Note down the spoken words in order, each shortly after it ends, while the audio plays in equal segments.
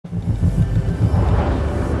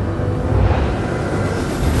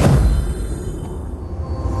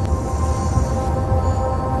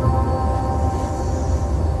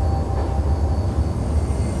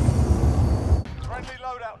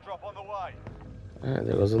Alright,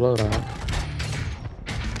 there goes the loadout.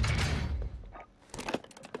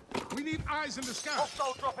 We need eyes in the sky.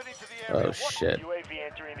 Hostile dropping into the area. Oh shit. UAV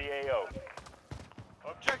entering the AO.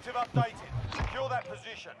 Objective updated. Secure that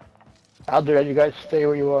position. I'll do that. You guys stay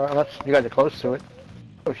where you are, unless you guys are close to it.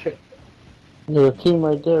 Oh shit. There's a team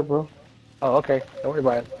right there, bro. Oh, okay. Don't worry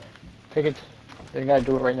about it. Take it. You gotta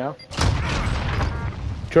do it right now.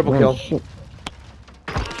 Triple Oh, kill. shit.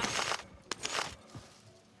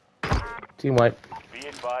 Team wipe. Be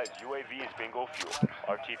advised, UAV is bingo fuel.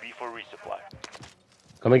 RTB for resupply.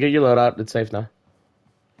 Come and get your loadout. It's safe now.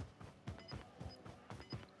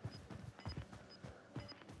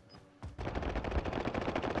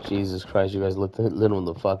 Jesus Christ, you guys lit him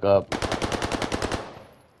the fuck up.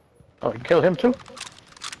 Oh, you kill him too?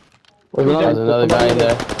 There's another guy in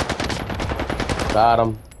there. Got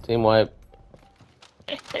him. Team wipe.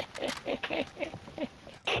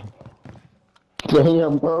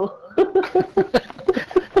 Damn, bro.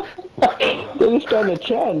 They just got a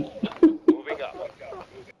chance. Moving up.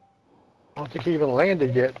 I don't think he even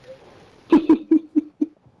landed yet.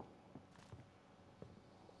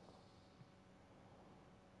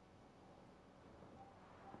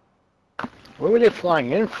 Where were they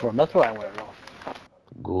flying in from? That's what I want to know.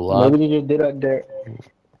 Gulag. Maybe they just did that there.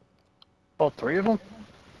 All three of them?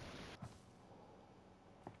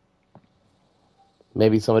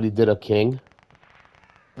 Maybe somebody did a king.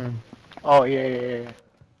 Oh, yeah.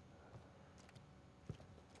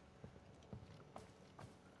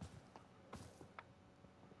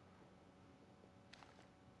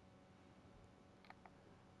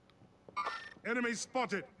 Enemy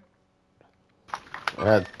spotted.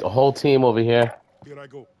 The whole team over here. Here I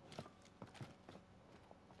go.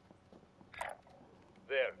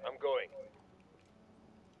 There, I'm going.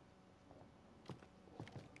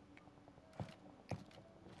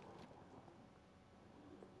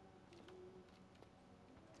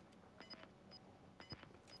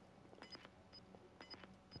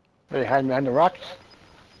 Are they hiding behind the rocks?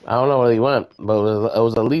 I don't know where he went, but it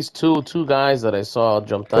was at least two guys that I saw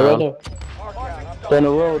jump They're right down. there. They're on the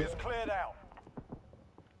road. Is cleared out.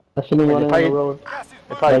 I see them They running on probably, the road. Gas is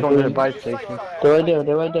they probably going to the Moving. buy station. They're right there.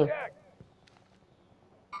 They're right there.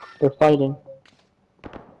 They're fighting.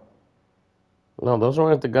 No, those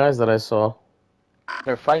weren't the guys that I saw.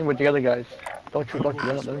 They're fighting with the other guys. Don't you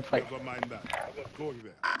let them fight. Never mind that. I'm not going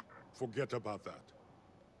there. Forget about that.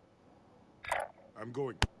 I'm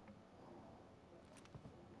going.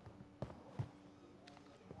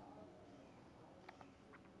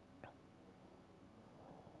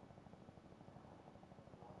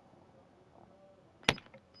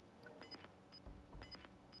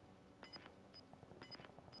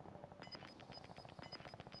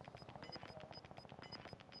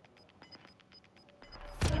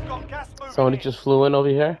 You've got gas moving Somebody in. just flew in over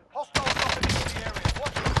here. Hostile dropping into the area.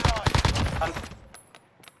 Watch your side.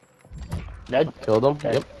 Dead? Killed him.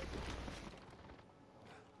 Okay. Yep.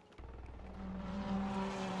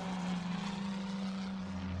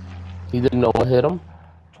 He didn't know what hit him.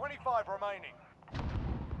 25 remaining.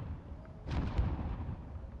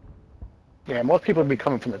 Yeah, most people be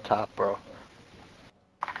coming from the top, bro.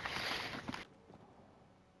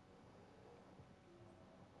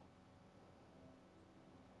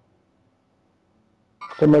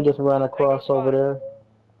 Somebody just ran across over there.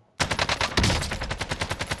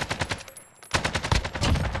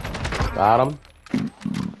 Got him.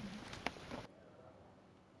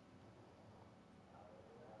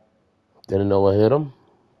 Didn't know what hit him.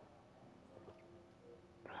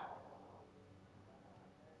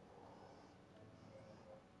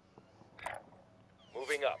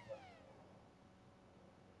 Moving up.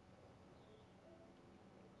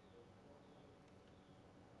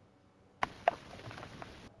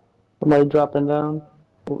 Somebody dropping down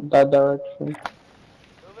that direction. Moving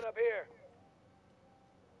up here.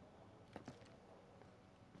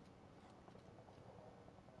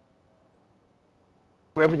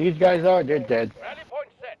 Whoever these guys are, they're dead. Rally point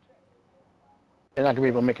set. They're not gonna be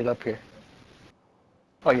able to make it up here.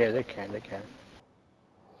 Oh yeah, they can.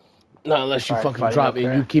 Not unless you Alright, fucking fighting drop up it.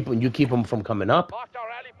 there. You keep them from coming up. Marked our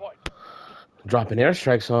rally point. Dropping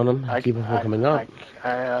airstrikes on them. Keep them from coming up.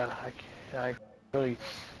 I really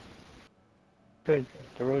good.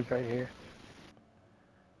 The road's right here.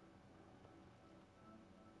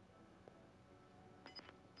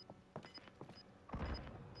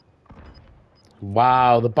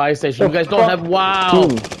 Wow, the buy station. You guys don't have wow.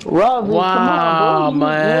 Rob, Wow, come on, bro.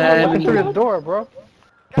 man. Look through the door, bro.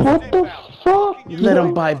 What the fuck? Let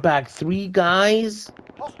him buy back 3 guys.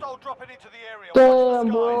 Hostile dropping into the area. Damn, Watch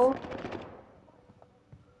the bro. skies.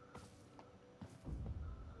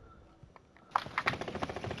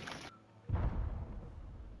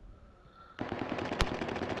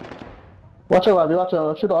 Watch out, Robbie. Watch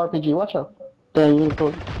out. Shoot the RPG. Watch out. Damn, you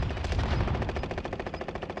go.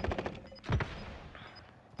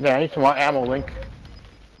 Yeah, I need some more ammo, Link.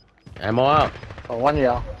 Ammo out. Oh, one of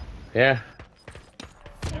y'all. Yeah.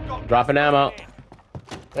 Dropping ammo.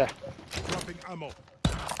 Yeah. Dropping ammo.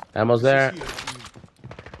 Ammo's there. Here if you need.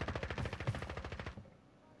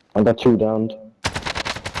 I got 2 downed.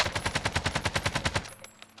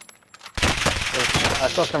 I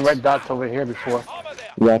saw some red dots over here before. Armor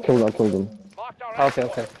there. Yeah, I killed him. Marked our Okay,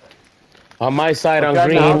 okay. On my side, on Okay,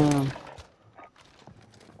 green. now.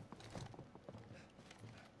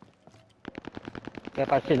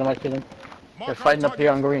 Yep, I see them, I see them. Mark They're our fighting up here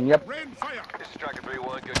on target. green, yep. Rain fire. This is Striker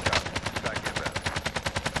 3-1, good copy. Back inbound.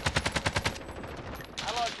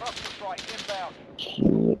 Allied cluster strike inbound.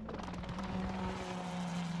 Shit.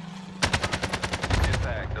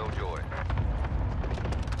 Impact, no joy.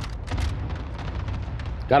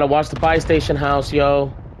 Gotta watch the buy station house,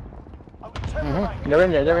 yo. Only 10 remain. They're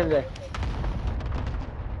in there, they're in there.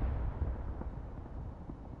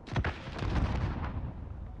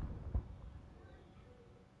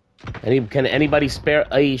 Can anybody spare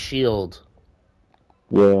a shield?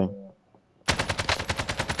 Yeah. Found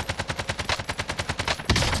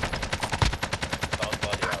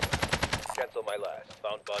body armor. Cancel my last.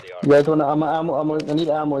 Found body armor. You guys want ammo? I need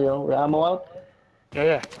ammo, yo. Your ammo out? Yeah,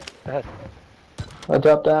 yeah. Go ahead. I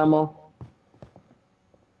dropped the ammo.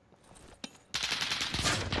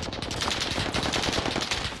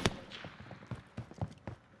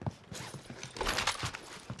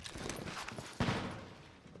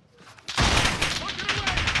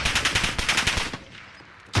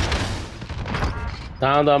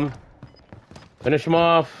 Downed them. Finish them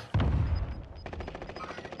off.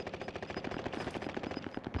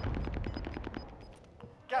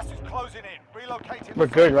 Gas is closing in. Relocating. We're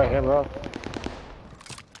good right here, bro.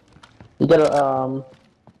 You gotta,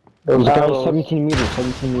 There's a guy arrows. 17 meters,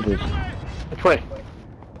 17 meters. Which way?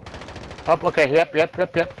 Up, okay, yep. Got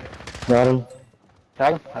him.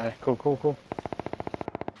 Got him? Alright, cool.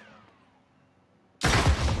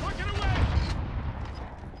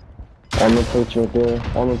 Armor plates right there.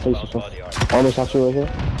 Armor plates and stuff. Armor stocks right here.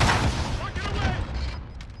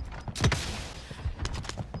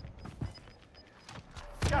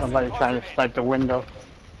 Somebody trying to snipe the window.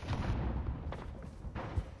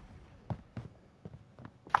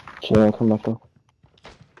 Yeah, come back up.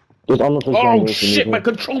 There's armor plates down Oh there if you shit, need my it.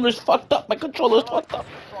 controller's fucked up. My controller's fucked up.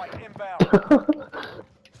 Strike inbound.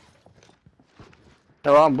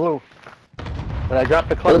 They're on blue. But I dropped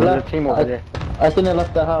the club. There's a team over there. I think they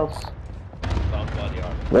left the house. Found body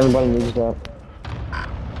armor. If anybody needs that.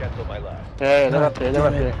 Cancel my last. Yeah, they're up there, they're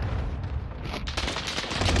up there.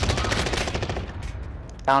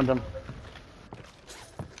 Found them.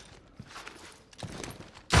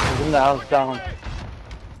 He's in the house down.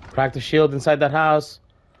 Crack the shield inside that house.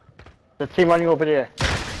 The team running over there.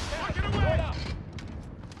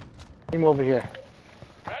 Team over here.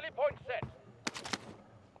 Rally point set.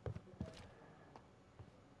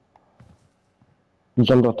 He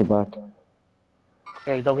jumped off the back.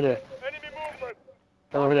 Yeah, he's over there. Enemy movement.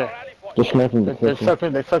 They're over there. Rally point. Just sniping the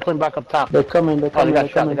They're circling back up top. They're coming, they're coming. They got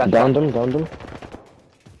shot. Downed him.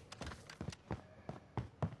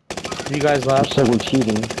 You guys left. So we're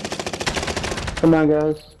cheating. Come on,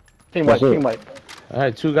 guys. Team wipe, That's it. team wipe.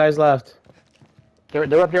 Alright, 2 guys left.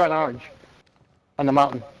 They're up there on orange. On the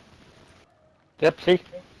mountain. Yep, see?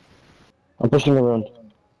 I'm pushing around.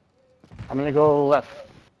 I'm gonna go left.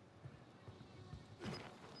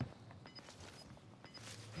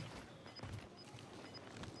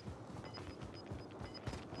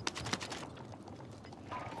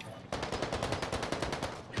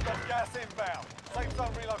 Got gas inbound. Safe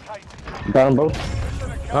zone relocated. Down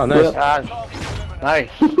both. Oh, nice. Ah, nice.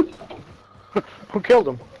 Who killed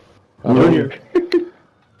him? Junior.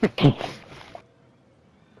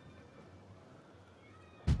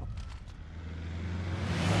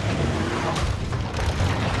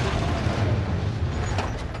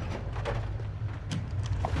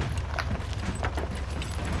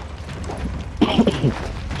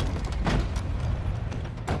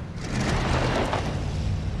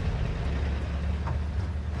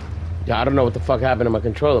 Yeah, I don't know what the fuck happened to my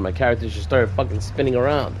controller. My character just started fucking spinning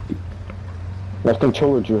around. That's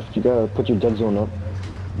controller drift. You gotta put your dead zone up.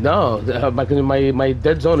 No, my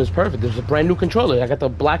dead zone is perfect. There's a brand new controller. I got the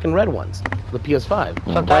black and red ones, the PS5.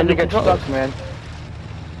 Brand Sometimes new you get controller. stuck, man.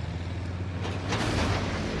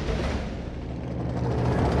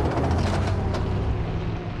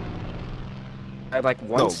 I had like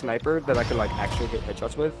one sniper that I could like actually get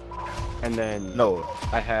headshots with, and then No,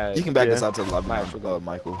 I had. you can back yeah, this out to my actual gun.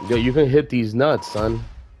 Michael. Yo, you can hit these nuts, son.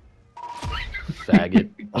 Faggot.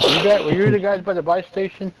 Were you the guys by the buy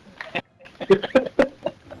station?